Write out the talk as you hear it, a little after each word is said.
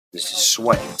This is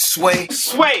Sway. Sway.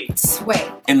 Sway. Sway.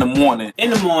 In the morning. In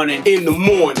the morning. In the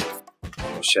morning.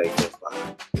 Shake that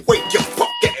fire. Wake your fuck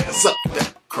ass up.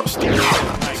 Cross the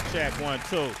Mic check, 1,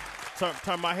 2.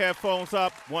 Turn my headphones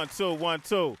up. 1, 2, 1,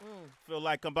 2. Feel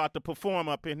like I'm about to perform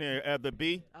up in here at the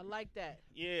B. I like that.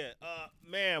 Yeah,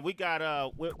 man, we got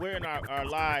we're in our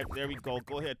live. There we go.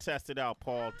 Go ahead, test it out,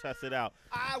 Paul. Test it out.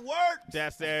 I worked.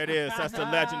 There it is. That's the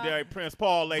legendary Prince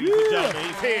Paul, ladies and gentlemen.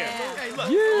 He's here. Hey, look.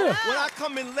 Yeah. When I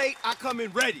come in late, I come in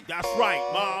ready. That's right,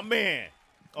 my man.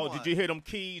 Oh, did you hear them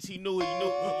keys? He knew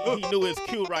his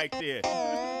cue right there.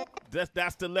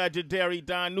 That's the legendary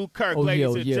Don Newkirk,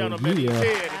 ladies and gentlemen. He's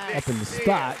here. Up in the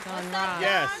spot.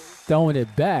 Yes. Throwing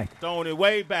it back. Throwing it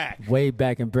way back. Way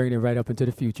back and bringing it right up into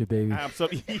the future, baby.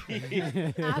 Absolutely.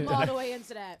 I'm all the way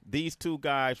into that. These two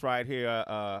guys right here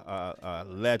are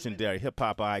legendary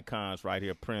hip-hop icons right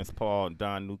here, Prince Paul and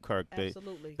Don Newkirk.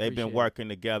 Absolutely. They've been working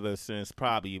together since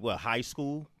probably, high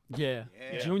school? Yeah.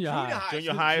 Junior high.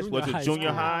 Junior high? Was it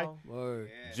junior high? Word.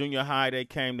 Yeah. Junior high, they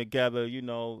came together, you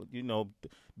know.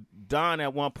 Don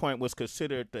at one point was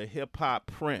considered the hip-hop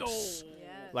Prince.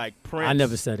 Like Prince. I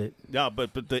never said it. No,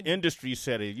 but the industry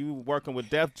said it. You were working with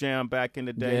Def Jam back in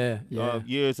the day,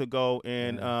 years ago,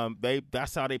 and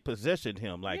that's how they positioned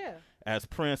him, as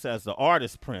Prince, as the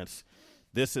artist Prince.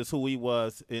 This is who he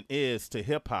was and is to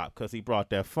hip hop because he brought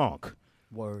that funk.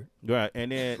 Word. Right,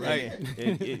 and then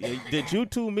did you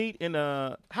two meet in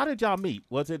how did y'all meet?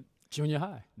 Was it junior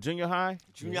high? Junior high?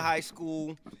 Junior high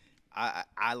school.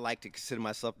 I like to consider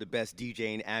myself the best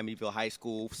DJ in Amityville High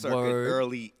School, circa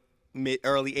early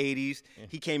 80s.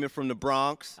 He came in from the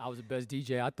Bronx. I was the best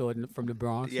DJ, I thought, from the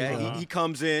Bronx. Yeah, he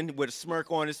comes in with a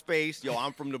smirk on his face. Yo,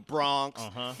 I'm from the Bronx.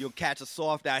 You'll catch a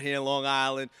soft out here in Long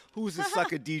Island. Who's this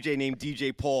sucker DJ named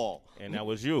DJ Paul? And that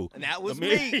was you. And that was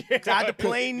me. I had the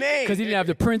plain name. Because he didn't have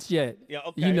the Prince yet. Yeah,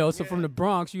 okay. So from the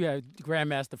Bronx, you had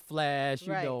Grandmaster Flash,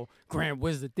 Grand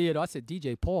Wizard Theater. I said,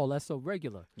 DJ Paul, that's so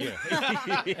regular. Yeah.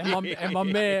 and my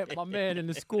man in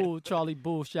the school, Charlie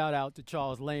Bull, shout out to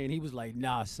Charles Lane. He was like,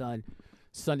 nah, son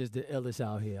is the illest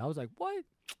out here. I was like, what?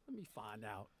 Let me find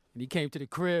out. And he came to the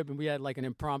crib, and we had like an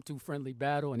impromptu friendly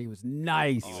battle, and he was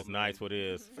nice. He was nice with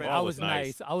his. I was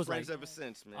nice. I was friends like, ever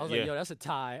since, man. I was like, yo, that's a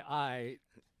tie. All right.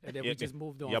 And then we just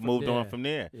moved on. Yeah, moved on from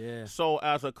there. Yeah. So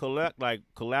as a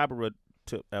collaborative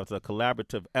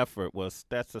effort, was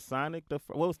Sonic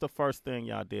what was the first thing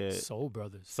y'all did? Soul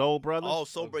Brothers. Soul Brothers? Oh,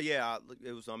 Soul Brothers, yeah.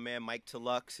 It was our man Mike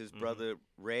Tellux, his brother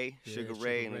Ray, Sugar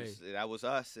Ray, and that was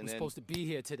us. And Who's supposed to be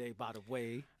here today, by the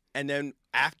way. And then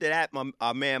after that,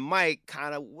 our man Mike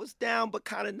kind of was down, but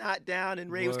kind of not down,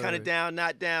 and Ray was kind of down,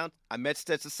 not down. I met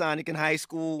Sonic in high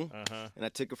school, and I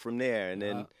took it from there. And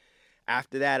then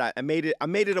after that, I made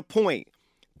it a point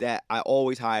that I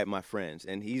always hired my friends,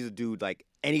 and he's a dude like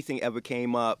anything ever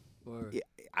came up.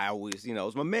 I always, it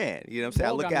was my man. You know what I'm saying?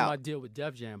 I look out. my deal with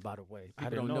Def Jam, by the way.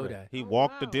 People don't know that. He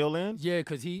walked the deal in? Yeah,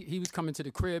 because he was coming to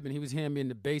the crib, and he was hearing me in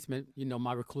the basement.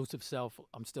 My reclusive self,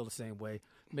 I'm still the same way.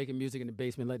 Making music in the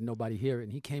basement, letting nobody hear it.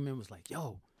 And he came in and was like,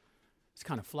 yo, it's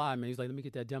kind of fly, man. He was like, let me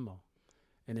get that demo.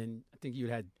 And then I think you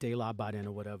had De La by then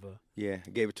or whatever. Yeah, I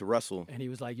gave it to Russell. And he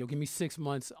was like, yo, give me 6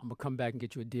 months. I'm going to come back and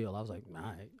get you a deal. I was like,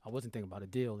 nah, I wasn't thinking about a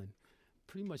deal. And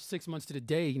pretty much 6 months to the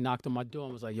day, he knocked on my door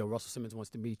and was like, yo, Russell Simmons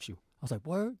wants to meet you. I was like,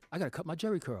 word? I got to cut my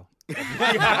Jerry curl. And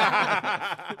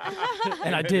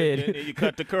I did. You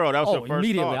cut the curl. That was the first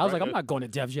immediately. thought, I was right? like, I'm not going to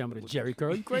Def Jam with a Jerry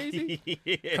curl. You crazy?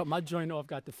 Cut my joint off,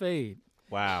 got the fade.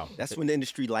 Wow. That's when the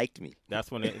industry liked me.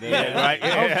 That's when right?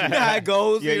 Yeah. You know how it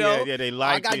goes, Yeah, they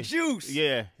like I got juice.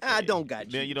 Yeah. I don't got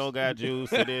juice. Then you don't got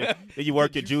juice. And then you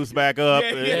work your juice back up.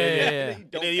 Yeah. And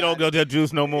then you don't go to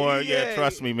juice no more. Yeah,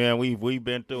 trust me, man. We've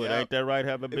been through it. Ain't that right,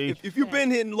 Heaven B? If you've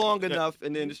been hitting long enough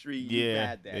in the industry, you've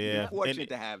had that. Yeah. You're fortunate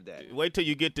to have that. Wait till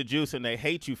you get the juice and they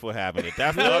hate you for having it.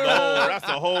 That's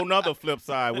a whole nother flip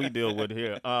side we deal with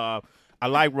here. I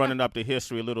like running up the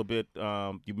history a little bit.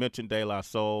 You mentioned De La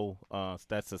Soul,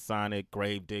 that's a Sonic,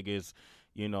 Grave Diggers,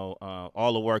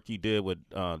 all the work you did with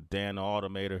Dan the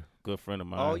Automator, good friend of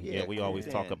mine. Oh, yeah. We always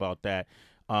talk about that.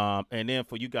 And then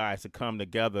for you guys to come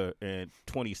together in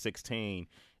 2016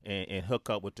 and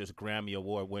hook up with this Grammy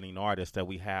Award-winning artist that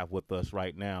we have with us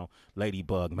right now,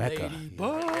 Ladybug Mecca.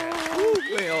 Ladybug.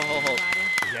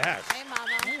 Yes. Hey, Mama.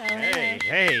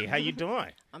 Hey, how you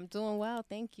doing? I'm doing well,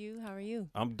 thank you. How are you?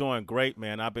 I'm doing great,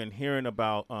 man. I've been hearing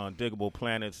about Diggable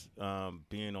Planets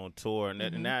being on tour,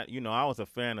 and that, I was a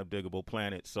fan of Diggable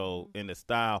Planets. So in the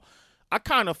style, I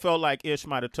kind of felt like Ish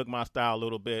might have took my style a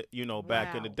little bit,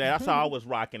 back in the day. That's how I was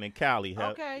rocking in Cali.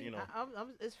 Okay.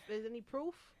 Is any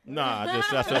proof? Nah,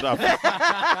 that's what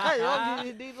I.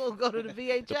 You need to go to the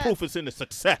VHS. The proof is in the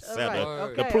success.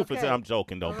 Right. The proof is. Okay. I'm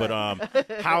joking though, but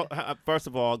how? First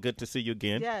of all, good to see you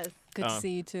again. Yes. Good to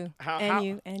see you too.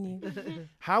 You.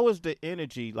 How is the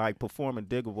energy like performing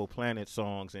Diggable Planet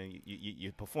songs and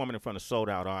you're performing in front of sold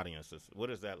out audiences?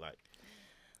 What is that like?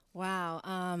 Wow.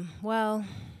 Well,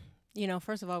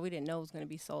 first of all, we didn't know it was going to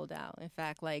be sold out. In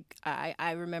fact, like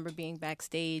I remember being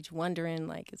backstage wondering,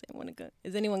 like, is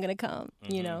anyone going to come?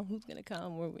 Mm-hmm. Who's going to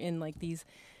come? We're in like these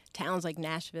towns like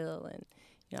Nashville, and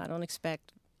I don't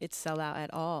expect it to sell out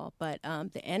at all. But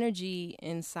the energy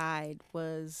inside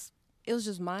was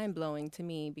just mind blowing to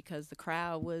me because the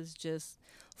crowd was just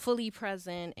fully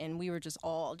present, and we were just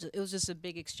it was just a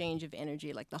big exchange of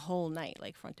energy, like the whole night,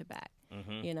 like front to back.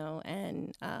 Mm-hmm.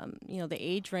 And the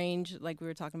age range, like we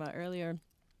were talking about earlier,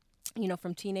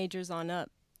 from teenagers on up,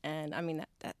 and I mean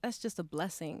that's just a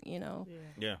blessing,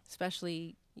 Yeah.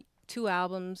 Especially 2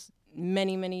 albums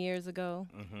many years ago.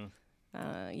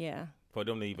 Mm-hmm. Yeah. For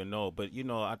them to even know, but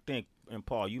I think, and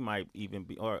Paul, you might even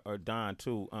be, or Don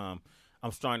too.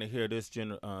 I'm starting to hear this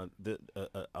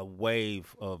a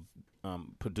wave of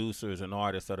producers and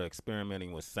artists that are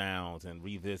experimenting with sounds and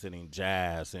revisiting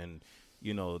jazz and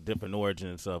different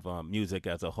origins of music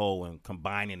as a whole and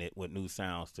combining it with new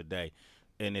sounds today.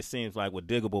 And it seems like what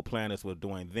Diggable Planets were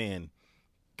doing then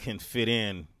can fit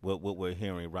in with what we're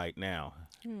hearing right now.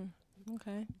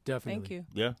 Okay. Definitely. Thank you.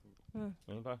 Yeah.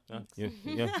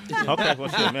 Yeah. Okay. Well,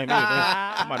 shit, man.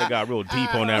 I might have got real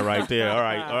deep on that right there. All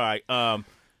right.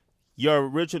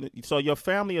 So your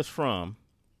family is from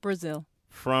Brazil.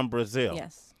 From Brazil.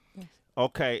 Yes.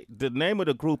 Okay. The name of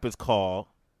the group is called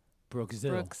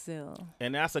Brookzill.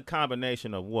 And that's a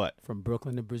combination of what? From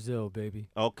Brooklyn to Brazil, baby.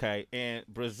 Okay. And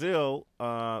Brazil,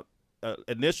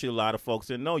 initially a lot of folks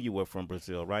didn't know you were from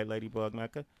Brazil, right, Ladybug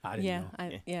Mecca? I didn't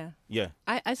know. Yeah.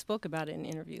 I spoke about it in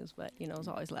interviews, but it was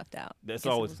always left out. That's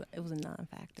always it was a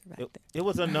non-factor back then. It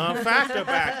was a non-factor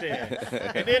back then.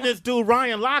 And then this dude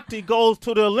Ryan Lochte goes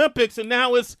to the Olympics, and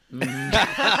now it's now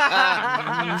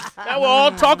we're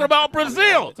all talking about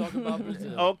Brazil.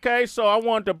 Okay, so I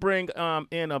wanted to bring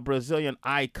in a Brazilian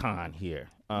icon here.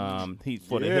 He's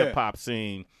for the hip hop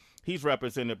scene. He's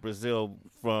represented Brazil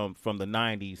from the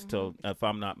 90s till, if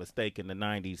I'm not mistaken, the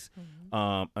 90s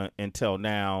until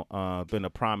now. Been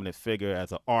a prominent figure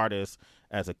as an artist,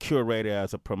 as a curator,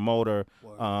 as a promoter.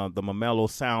 The Mamelo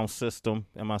sound system.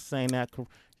 Am I saying that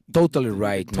correct? Totally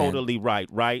right, man. Totally right.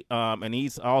 And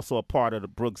he's also a part of the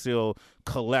Brookzill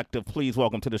collective. Please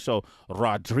welcome to the show,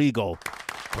 Rodrigo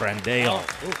Brandeo.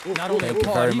 Not only Thank you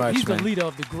Paul, very much, he's the man. leader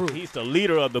of the group. He's the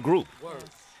leader of the group.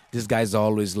 This guy's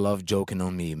always love joking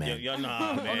on me, man.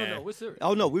 Nah, man. No, we're serious.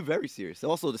 Oh no, we're very serious.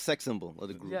 Also the sex symbol of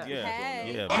the group. Yeah.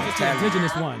 Hey. Yeah. It's the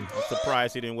indigenous one. I'm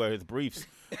surprised he didn't wear his briefs.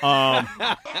 You gotta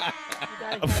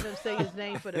have him say his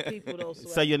name for the people, though.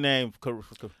 Say your name.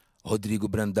 Rodrigo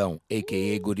Brandão,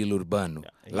 a.k.a. Gorila Urbano.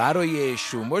 Laro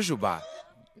Yeshu, Mojubá.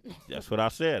 That's what I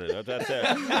said. That's it.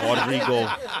 Rodrigo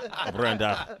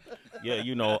Brandão. Yeah,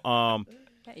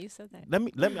 Yeah, you said that. Let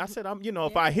me. I said,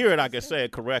 if I hear it, I can say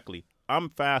it correctly. I'm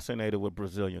fascinated with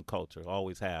Brazilian culture.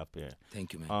 Always have been.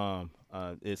 Thank you, man.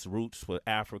 Its roots with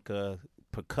Africa,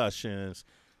 percussions,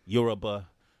 Yoruba,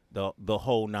 the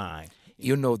whole nine.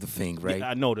 You know the thing, right? Yeah,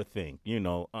 I know the thing.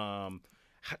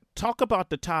 Talk about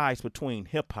the ties between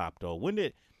hip hop, though. When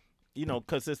did,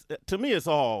 because to me, it's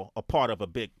all a part of a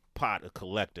big pot, a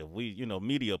collective. We,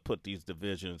 media put these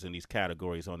divisions and these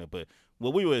categories on it, but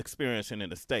what we were experiencing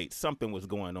in the States, something was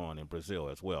going on in Brazil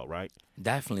as well, right?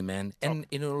 Definitely, man. And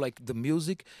like the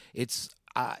music, it's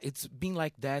been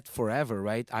like that forever,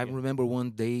 right? I remember one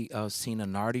day seeing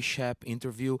an Artie Shep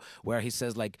interview where he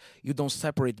says, like, you don't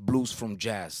separate blues from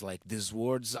jazz. Like, these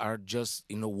words are just,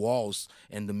 walls,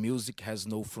 and the music has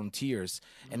no frontiers.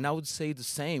 And I would say the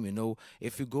same,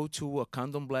 if you go to a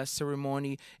Condom Blast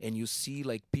ceremony and you see,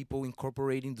 like, people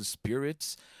incorporating the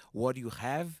spirits, what you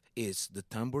have is the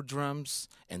tambour drums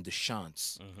and the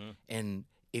shants. And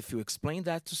if you explain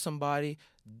that to somebody,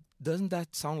 doesn't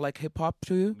that sound like hip-hop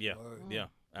to you? Yeah, yeah.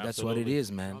 That's what it is,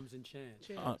 man. Drums and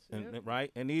chants.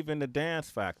 Right? And even the dance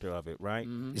factor of it, right?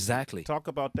 Exactly. Talk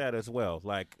about that as well.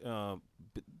 Like,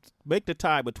 make the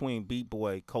tie between beat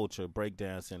boy culture,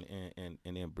 breakdance, and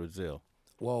in Brazil.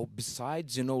 Well,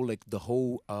 besides, like the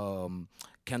whole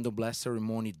candle blast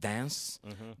ceremony dance,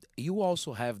 you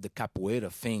also have the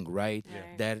capoeira thing, right?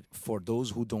 Right. That for those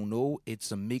who don't know,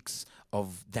 it's a mix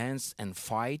of dance and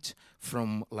fight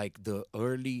from like the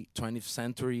early 20th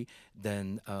century.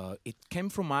 Then it came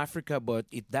from Africa, but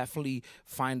it definitely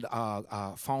found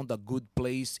a good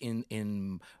place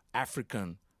in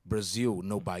African Brazil,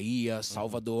 no Bahia,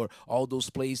 Salvador, all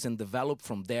those places, and developed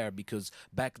from there, because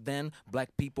back then black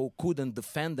people couldn't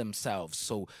defend themselves,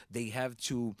 so they have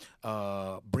to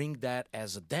bring that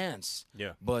as a dance.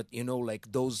 Yeah. But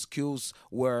like those skills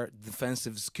were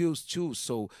defensive skills too.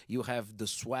 So you have the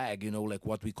swag, like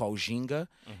what we call ginga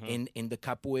in the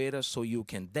capoeira, so you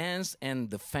can dance and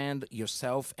defend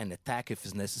yourself and attack if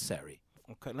it's necessary.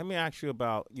 Okay, let me ask you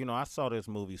about, I saw this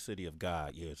movie City of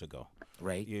God years ago.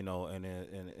 Right. And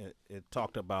it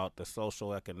talked about the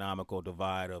social economical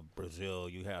divide of Brazil.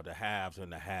 You have the haves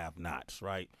and the have-nots,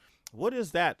 right? What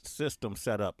is that system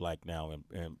set up like now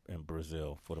in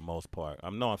Brazil for the most part? I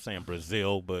know I'm saying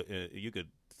Brazil, but you could,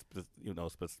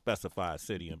 specify a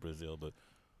city in Brazil. But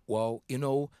well,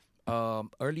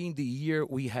 early in the year,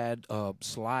 we had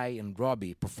Sly and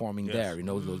Robbie performing there.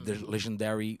 The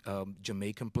legendary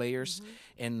Jamaican players,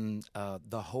 and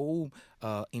the whole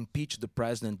impeach the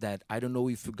president that I don't know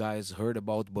if you guys heard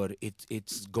about, but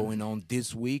it's going on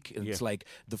this week. It's like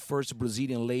the first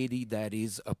Brazilian lady that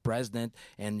is a president,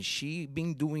 and she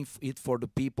been doing it for the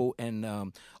people,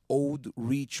 and old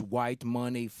rich white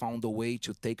money found a way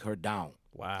to take her down.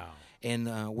 Wow. And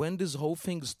when this whole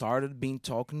thing started being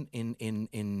talking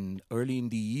in early in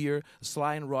the year,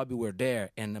 Sly and Robbie were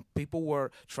there, and people were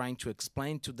trying to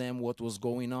explain to them what was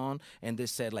going on, and they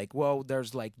said like, well,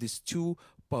 there's like these two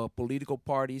political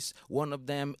parties. One of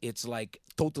them, it's like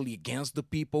totally against the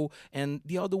people, and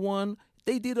the other one,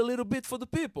 they did a little bit for the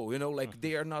people, like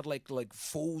they are not like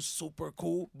full super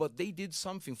cool, but they did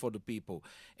something for the people.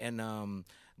 And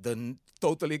the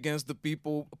totally against the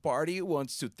people party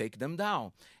wants to take them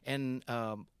down. And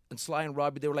Sly and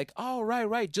Robbie, they were like, oh,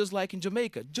 right, just like in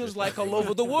Jamaica, just like all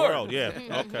over the world. Yeah,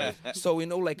 okay. So,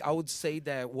 like I would say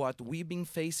that what we've been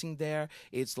facing there,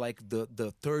 it's like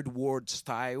the third world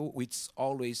style. It's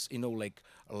always, like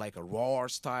a raw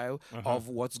style of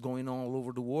what's going on all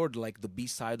over the world, like the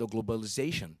B-side of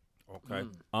globalization. Okay.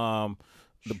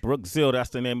 The Brookzill, that's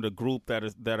the name of the group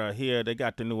that are here. They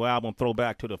got the new album,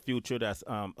 Throwback to the Future, that's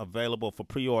available for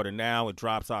pre-order now. It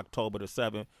drops October the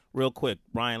 7th. Real quick,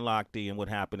 Brian Lochte and what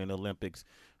happened in the Olympics.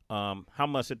 How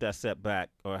much did that set back,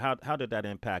 or how did that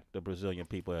impact the Brazilian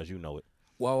people as you know it?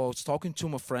 Well, I was talking to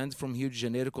my friends from Rio de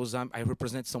Janeiro because I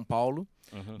represent São Paulo.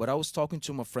 But I was talking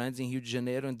to my friends in Rio de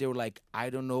Janeiro, and they were like, I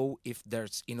don't know if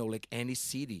there's, like any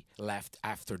city left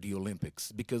after the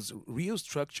Olympics, because Rio's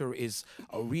structure is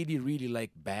really, really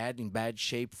like in bad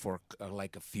shape for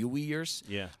like a few years.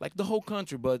 Yeah. Like the whole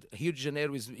country, but Rio de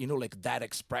Janeiro is, like that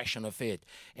expression of it.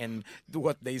 And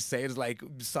what they say is like,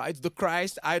 besides the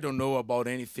Christ, I don't know about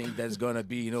anything that's going to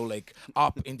be, like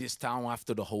up in this town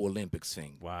after the whole Olympics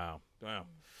thing. Wow.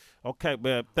 Okay,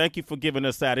 man. Thank you for giving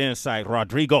us that insight,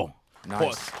 Rodrigo.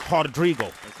 Nice. Rodrigo.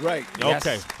 That's right. Okay.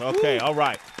 Yes. Okay. All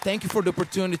right. Thank you for the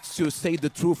opportunity to say the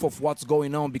truth of what's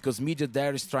going on, because media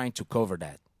there is trying to cover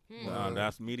that.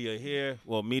 That's media here.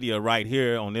 Well, media right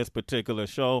here on this particular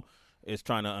show is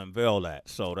trying to unveil that.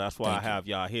 So that's why I have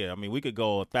y'all here. I mean, we could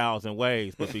go 1,000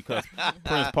 ways, but because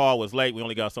Prince Paul was late, we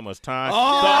only got so much time. So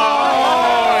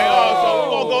we're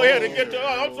going to go ahead and get to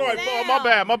I'm sorry, Paul. My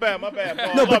bad.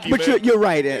 Paul, No, but you're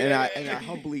right, and I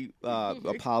humbly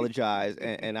apologize,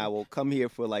 and I will come here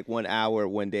for like 1 hour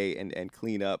one day and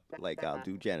clean up, like I'll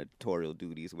do janitorial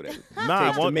duties, whatever.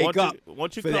 Nah,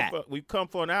 once you we come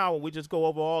for an hour, we just go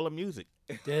over all the music.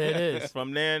 There it is.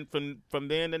 From then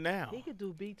to now. He could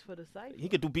do beats for the site. He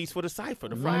could do beats for the Cypher,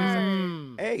 the Friday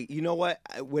Cypher. Hey, you know what?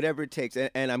 Whatever it takes,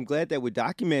 and I'm glad that we're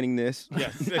documenting this.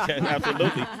 Yes,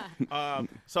 absolutely.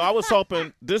 So I was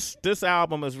hoping this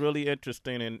album is really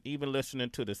interesting, and even listening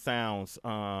to the sounds,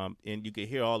 and you can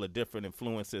hear all the different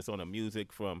influences on the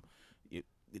music from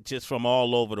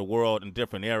all over the world in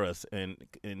different eras, and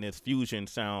this fusion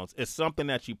sounds. It's something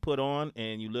that you put on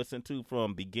and you listen to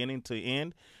from beginning to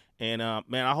end. And,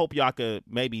 man, I hope y'all could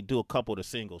maybe do a couple of the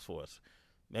singles for us.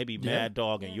 Maybe Mad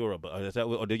Dog and Yoruba.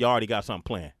 Or do you already got something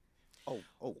planned?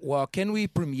 Well, can we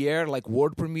premiere, like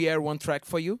world premiere, one track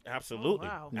for you? Absolutely.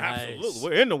 Oh, wow. Absolutely. Nice.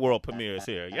 We're in the world premieres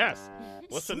here. Yes.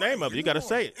 What's the name of it? You got to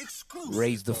say it.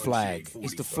 Raise the flag.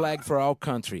 It's the flag for our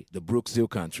country, the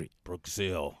Brookzill country.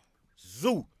 Brookzill.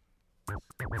 Zoo.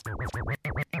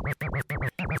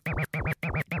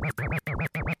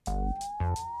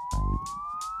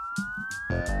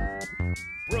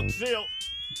 Brookzill.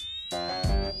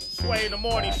 Sway in the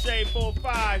morning, Shade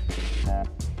 4-5.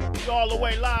 We all the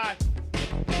way live.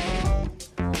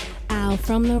 Out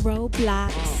from the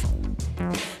roadblocks,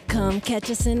 come catch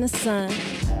us in the sun.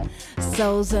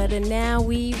 Souls of the now,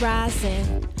 we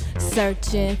rising,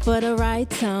 searching for the right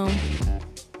tone.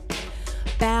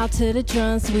 Bow to the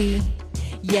drums,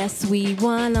 yes, we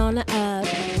one on the up.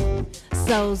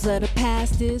 Souls of the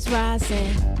past is rising.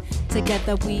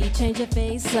 Together we change your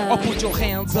face up. Oh, put your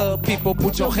hands up, people,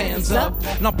 put your hands up.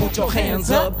 Now put your hands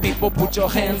up, people, put your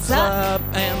hands up.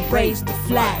 And raise the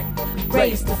flag,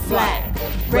 raise the flag,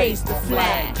 raise the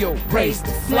flag. Yo, Raise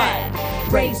the flag,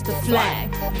 raise the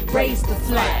flag, raise the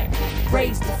flag,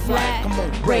 raise the flag. Come on.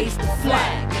 Raise the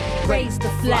flag, raise the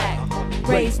flag,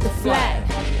 raise the flag,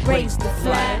 raise the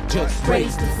flag. Just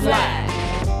raise the flag.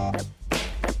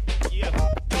 Yeah.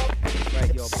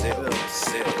 Right, yo,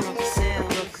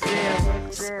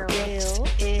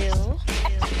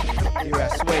 Here I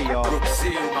sway, y'all.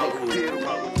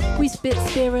 We spit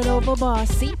spirit over bar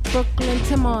seat, Brooklyn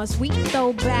to Mars. We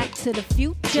throw back to the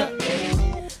future.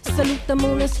 Salute the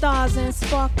moon and stars and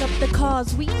spark up the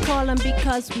cars. We call them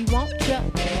because we want ya.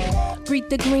 Greet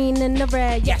the green and the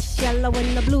red, yes, yellow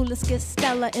and the blue. Let's get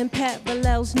stellar in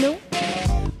parallels new.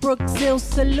 Brookzill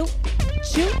salute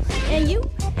you and you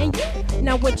and you.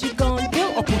 Now what you gonna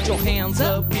do? Oh, put your hands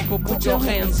up, people, put your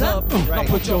hands up. Now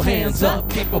put your hands up,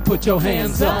 people, put your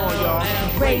hands up.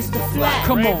 And raise the flag.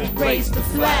 Come on. Raise the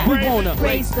flag. We gonna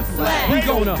raise the flag. We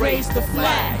gonna raise the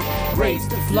flag. Raise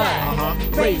the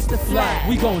flag. Raise the flag.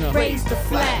 We gonna raise the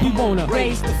flag. We gonna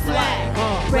raise the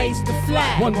flag. Raise the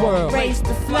flag. One world. Raise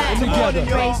the flag. Together.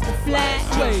 Raise the flag.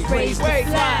 Sway. Raise the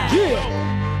flag. Yeah.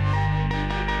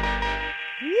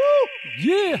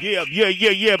 Yeah.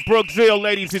 Yeah. Brookzill,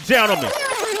 ladies and gentlemen.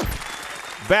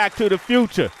 Back to the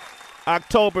Future.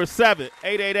 October 7th,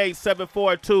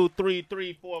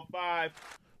 888-742-3345.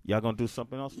 Y'all gonna do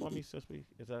something else for me, since we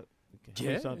is that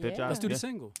Yeah. Let's do the Yeah.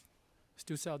 single. Let's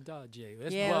do South Dodge, Jay.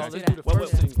 Let's Yeah, let's do do the that.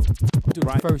 first single. Do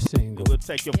Right. the first single. We'll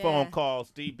take your phone Yeah. calls.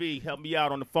 DB, help me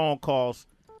out on the phone calls.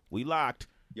 We locked.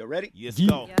 You ready? Yes, Yeah.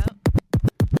 go. Yep.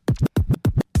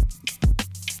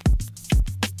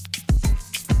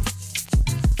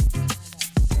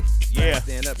 Yeah.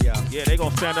 Stand up, y'all. Yeah, they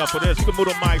gonna stand up for this. You can move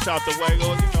the mics out the way,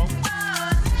 or, you know.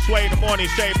 Sway in the morning,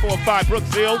 Shade 4-5,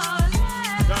 Brookzill.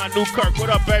 Don Newkirk, what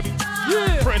up, baby?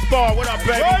 Yeah. Prince Ball, what up,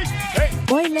 baby? Hey.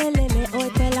 Oi lelele, oi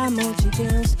pelo amor de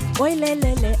Deus. Oi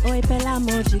lelele, oi pelo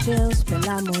amor de Deus. Pelo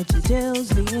amor de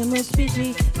Deus, viemos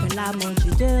pedir. Pelo amor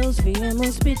de Deus,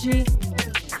 viemos pedir.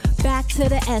 Back to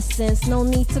the essence, no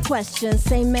need to question.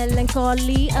 Same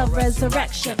melancholy of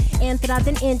resurrection. Entrada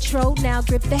and intro, now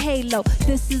grip the halo.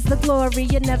 This is the glory,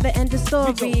 a never-ending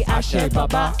story. Ashe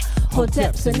Baba,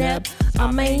 Hotep Seneb.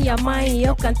 Amém, amém,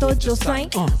 eu canto de sangue.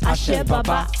 Ashe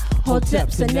Baba, Hotep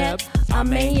Seneb.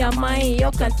 Amém, amém,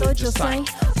 eu canto de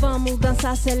sangue. Vamos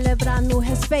dançar, celebrar no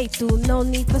respeito. No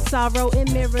need for sorrow, in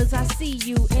mirrors I see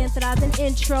you. Entrada and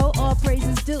intro, all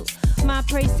praises due. My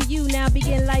praise to you, now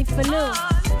begin life anew.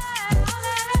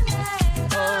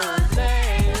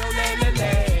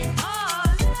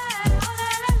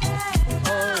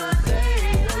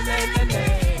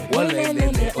 Oi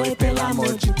lelele, oi pelo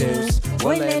amor de Deus.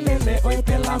 Oi lelele, oi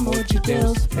pelo amor de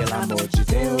Deus. Pelo amor de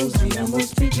Deus,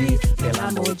 viemos pedir. Pelo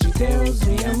amor de Deus,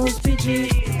 viemos pedir.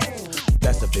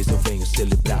 Dessa vez eu venho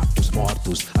celebrar os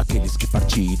mortos, aqueles que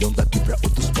partiram daqui pra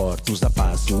outros portos. A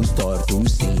passos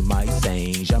tortos, sim, mas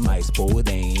sem jamais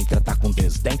porém tratar com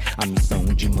desdém a missão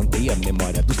de manter a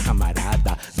memória dos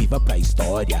camarada viva pra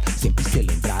história, sempre ser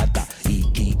lembrada. E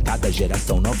que cada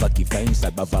geração nova que vem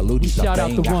saiba valorizar Shout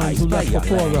out bem the a ones raiz who pra left ir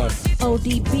before além. us.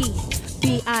 ODB,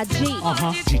 B.I.G.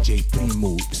 DJ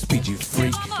Primo, Speed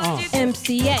Freak,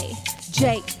 MCA,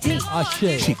 JD.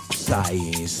 Ashe. Chico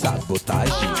Sai,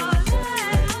 Sabotagem.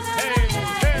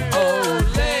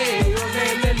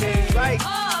 Right.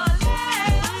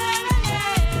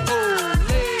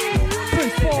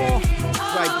 Prince Paul.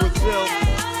 Right, Brookzill.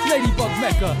 Ladybug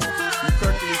Mecca.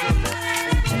 Berkeley's in there.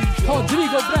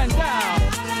 Rodrigo Brandao.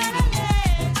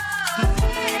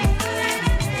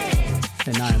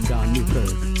 And I am Don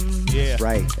Newkirk. Yeah.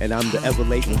 Right, and I'm the ever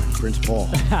late one, Prince Paul.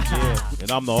 Yeah.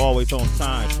 And I'm the always on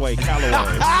time, Sway Calloway.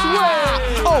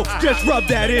 Oh, just rub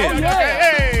that in.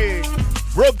 Hey!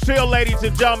 Brookzill, ladies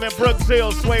and gentlemen.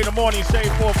 Brookzill, Sway in the morning, Shade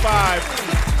 4-5.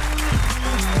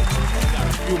 Got a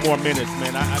few more minutes,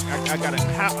 man. I got to,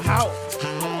 how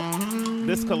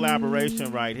this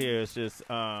collaboration right here is just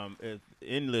it's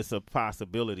endless of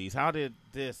possibilities. How did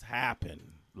this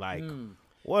happen? Like,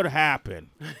 what happened?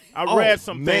 I read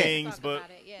some things, but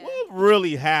what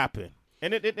really happened?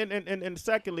 And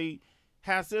secondly,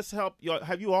 Has this helped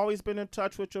have you always been in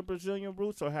touch with your Brazilian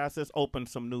roots, or has this opened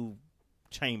some new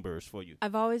chambers for you?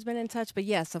 I've always been in touch, but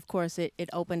yes, of course, it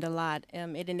opened a lot.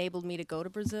 It enabled me to go to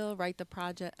Brazil, write the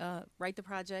project,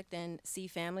 and see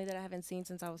family that I haven't seen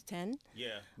since I was 10. Yeah.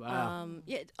 Wow.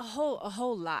 Yeah, a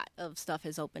whole lot of stuff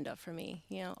has opened up for me.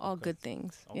 You know, all good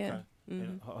things. Okay. Yeah.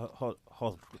 And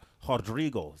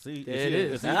Rodrigo. There it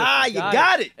is. You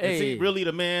got it. Is he Hey. really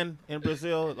the man in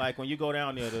Brazil? Like when you go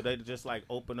down there, do they just like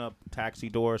open up taxi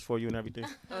doors for you and everything?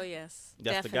 Oh yes,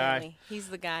 That's the definitely. guy? He's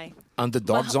the guy.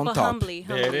 Underdogs on but top. Humbly,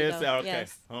 There it is. though. Okay.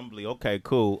 Yes. Humbly. Okay,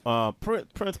 cool.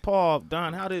 Prince Paul,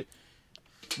 Don,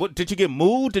 what did you get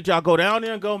moved? Did y'all go down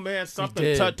there and go, man, something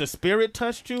did. the spirit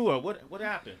touched you, or what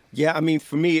happened? Yeah, I mean,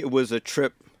 for me, it was a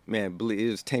trip. Man, it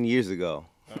was 10 years ago.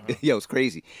 Yo, it's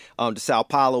crazy. To Sao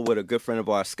Paulo with a good friend of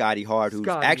ours, Scotty Hart, who's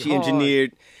Scotty actually Hart.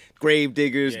 engineered Grave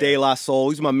Diggers, Yeah. De La Soul.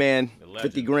 He's my man, The legend.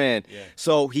 50 grand. Yeah.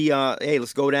 So he, hey,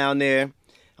 let's go down there.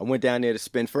 I went down there to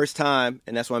spend first time,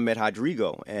 and that's when I met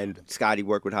Rodrigo. And Scotty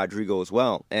worked with Rodrigo as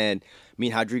well. And me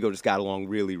and Rodrigo just got along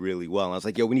really, really well. And I was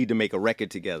like, yo, we need to make a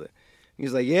record together.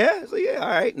 He's like, yeah? I was like, yeah, all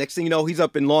right. Next thing you know, he's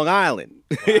up in Long Island.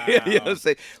 You know what I'm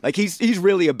saying? Like, he's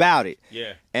really about it.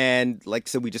 Yeah. And like I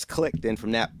said, we just clicked. And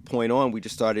from that point on, we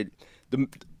just started,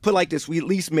 put like this, we at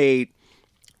least made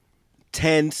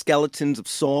 10 skeletons of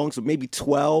songs, or maybe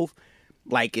 12,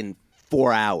 like in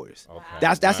 4 hours.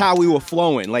 Okay. That's how we were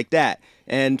flowing, like that.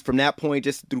 And from that point,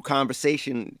 just through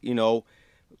conversation, you know,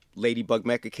 Ladybug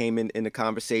Mecca came in the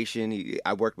conversation.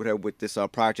 I worked with her with this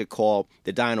project called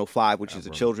The Dino 5, which is a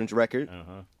children's record.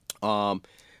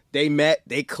 They met,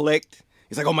 they clicked.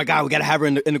 He's like, oh my God, we got to have her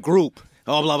in the group.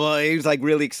 Oh, blah, blah. He was like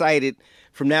really excited.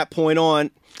 From that point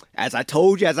on, as I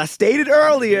told you, as I stated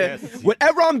earlier,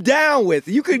 whatever I'm down with,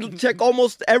 you could check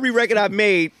almost every record I've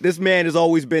made, this man has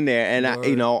always been there. And I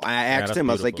asked that's him,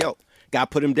 I was like, beautiful. yo,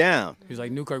 got to put him down. He's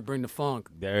like, Newkirk, bring the funk.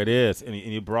 There it is, and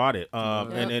you brought it.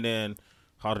 And then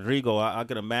Rodrigo, I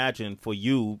could imagine for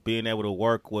you being able to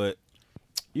work with,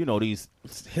 you know, these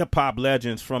hip hop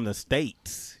legends from the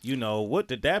States. You know, what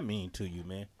did that mean to you,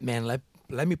 man? Man,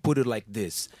 let me put it like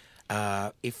this.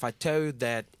 If I tell you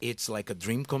that it's like a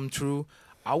dream come true,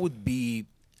 I would be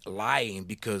lying,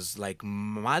 because like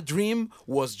my dream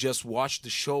was just watch the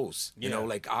shows. You know,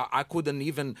 like I couldn't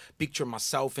even picture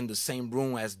myself in the same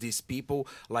room as these people.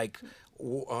 Like,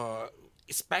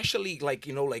 especially like,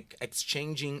 you know, like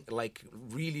exchanging like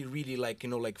really like, you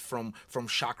know, like from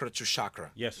chakra to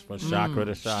chakra. Yes, from chakra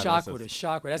to chakra. Chakra to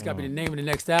chakra. That's got to be the name of the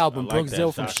next album. I like that,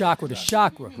 Brookzill from chakra to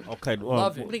chakra. Okay,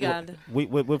 Love it. Obrigada.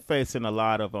 We're facing a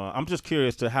lot of. I'm just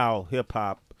curious to how hip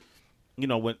hop, you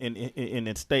know, when in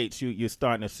the States, you're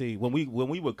starting to see when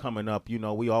we were coming up, you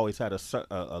know, we always had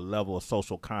a level of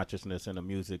social consciousness in the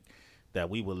music that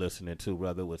we were listening to,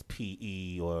 whether it was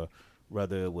PE or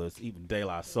whether it was even De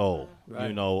La Soul,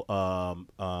 you know,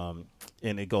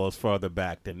 and it goes further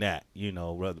back than that, you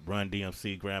know, Run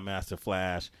DMC, Grandmaster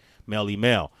Flash, Melly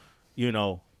Mel, you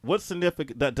know, what's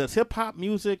significant? Does hip hop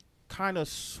music kind of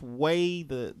sway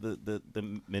the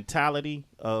mentality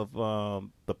of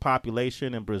the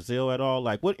population in Brazil at all?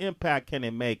 Like, what impact can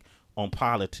it make on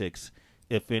politics,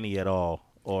 if any at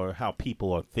all, or how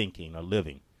people are thinking or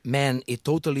living? Man, it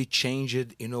totally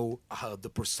changed, you know,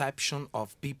 the perception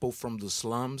of people from the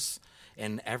slums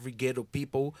and every ghetto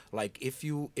people. Like if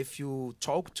you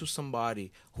talk to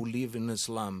somebody who lived in a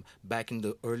slum back in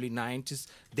the early 90s,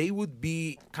 they would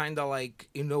be kind of like,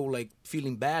 you know, like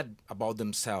feeling bad about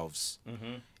themselves.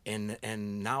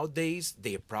 And nowadays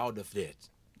they're proud of it.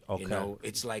 Okay. You know,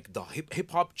 it's like the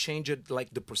hip hop changed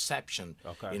like the perception.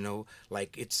 Okay. You know,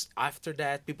 like it's after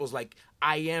that people's like,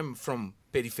 I am from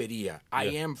periferia, I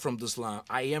am from the slum,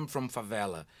 I am from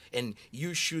favela, and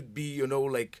you should be, you know,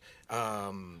 like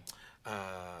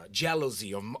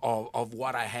jealousy of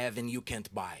what I have and you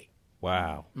can't buy.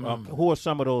 Wow. Who are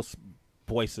some of those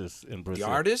voices in Brazil?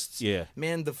 The artists? Yeah.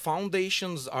 Man, the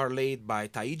foundations are laid by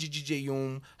Taíde DJ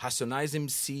Racionais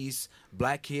MCs,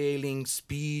 Black Alien,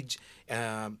 Speed.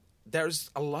 There's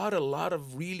a lot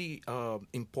of really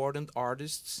important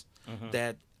artists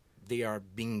that they are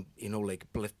being, you know, like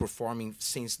performing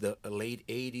since the late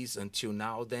 80s until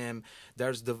now.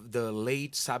 There's the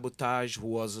late Sabotage, who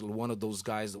was one of those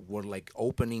guys that were like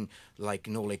opening, like,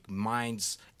 you know, like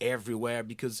minds everywhere,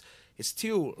 because it's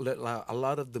still a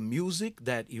lot of the music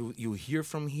that you hear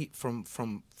from here from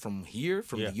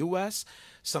the U.S.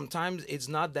 Sometimes it's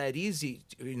not that easy,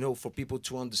 for people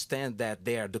to understand that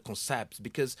they are the concepts,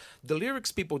 because the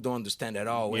lyrics people don't understand at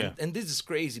all. Yeah. And this is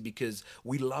crazy because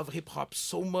we love hip hop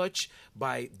so much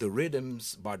by the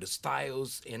rhythms, by the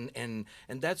styles, and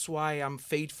that's why I'm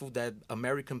faithful that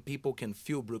American people can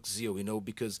feel Brookzill,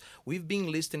 because we've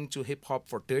been listening to hip hop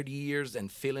for 30 years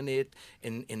and feeling it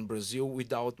in Brazil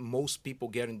without most people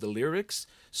getting the lyrics.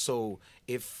 So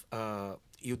if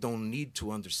you don't need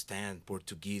to understand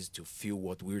Portuguese to feel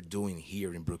what we're doing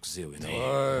here in Brookzill.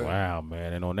 Wow,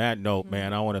 man. And on that note,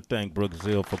 man, I want to thank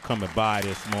Brookzill for coming by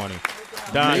this morning.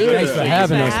 Don, Thanks for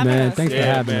having us, man. Thanks for yeah,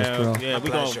 having man. us, bro. Yeah,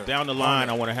 we're going down the line.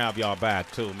 I want to have y'all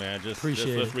back, too, man. Let's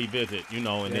revisit,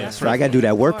 and then. So I got to do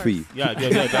that work for you. Yeah.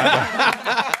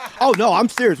 Oh, no, I'm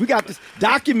serious. We got this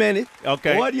documented.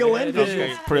 Okay. Audio and visual.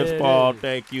 Okay. Prince Paul,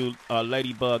 thank you.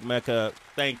 Ladybug Mecca,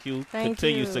 thank you.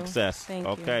 Continued success. Thank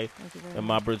okay. you. Thank you very and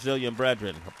my Brazilian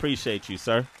brethren, appreciate you,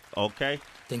 sir. Okay.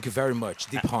 Thank you very much.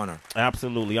 Deep honor.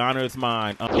 Absolutely. Honor is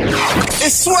mine.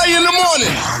 It's Sway in the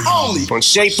morning, only on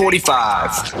Shade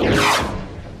 45.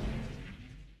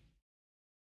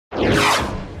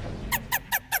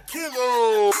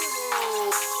 Kilo.